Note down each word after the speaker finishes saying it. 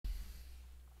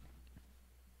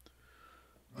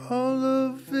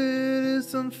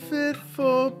taste unfit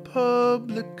for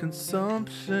public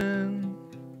consumption.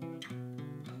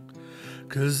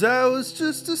 'Cause I was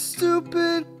just a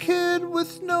stupid kid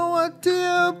with no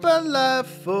idea about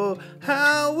life or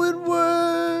how it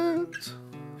worked.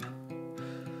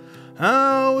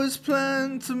 I always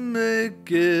planned to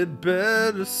make it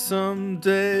better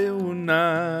someday when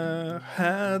I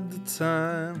had the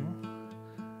time.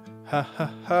 Ha ha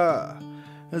ha,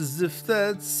 as if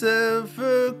that's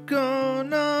ever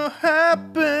gonna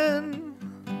happen.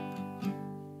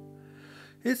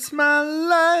 It's my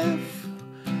life,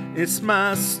 it's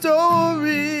my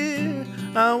story.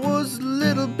 I was a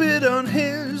little bit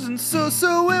unhinged and so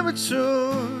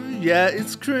immature. Yeah,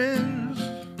 it's cringe.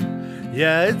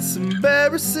 Yeah, it's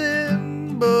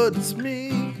embarrassing, but it's me.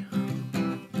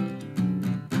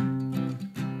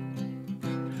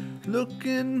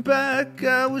 Looking back,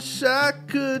 I wish I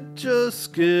could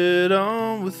just get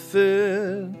on with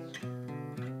it.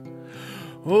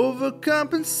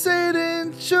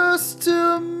 Overcompensating just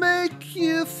to make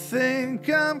you think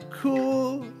I'm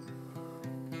cool.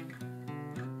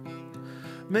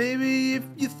 Maybe if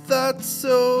you thought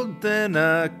so, then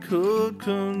I could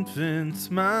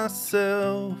convince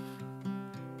myself.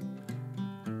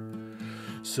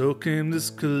 So came this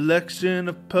collection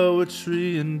of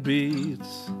poetry and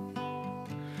beats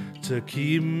to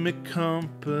keep me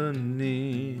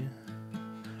company.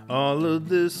 All of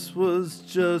this was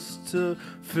just to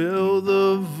fill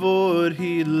the void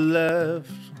he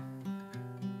left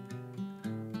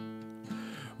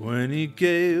when he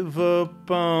gave up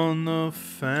on the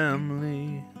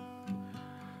family.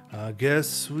 I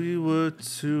guess we were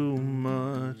too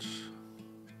much,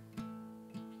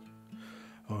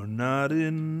 or not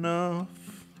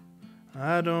enough.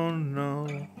 I don't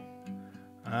know,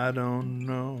 I don't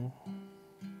know.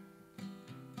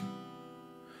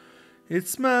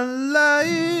 It's my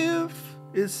life,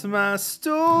 it's my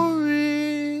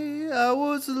story. I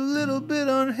was a little bit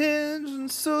unhinged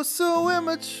and so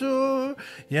immature.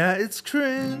 Yeah, it's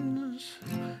cringe.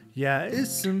 Yeah,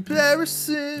 it's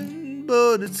embarrassing,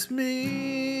 but it's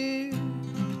me.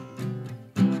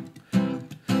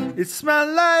 It's my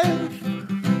life,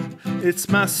 it's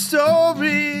my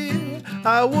story.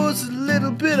 I was a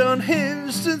little bit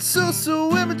unhinged and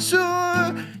so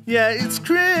immature. Yeah, it's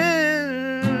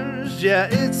cringe. Yeah,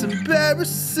 it's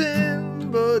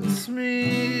embarrassing, but it's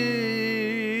me.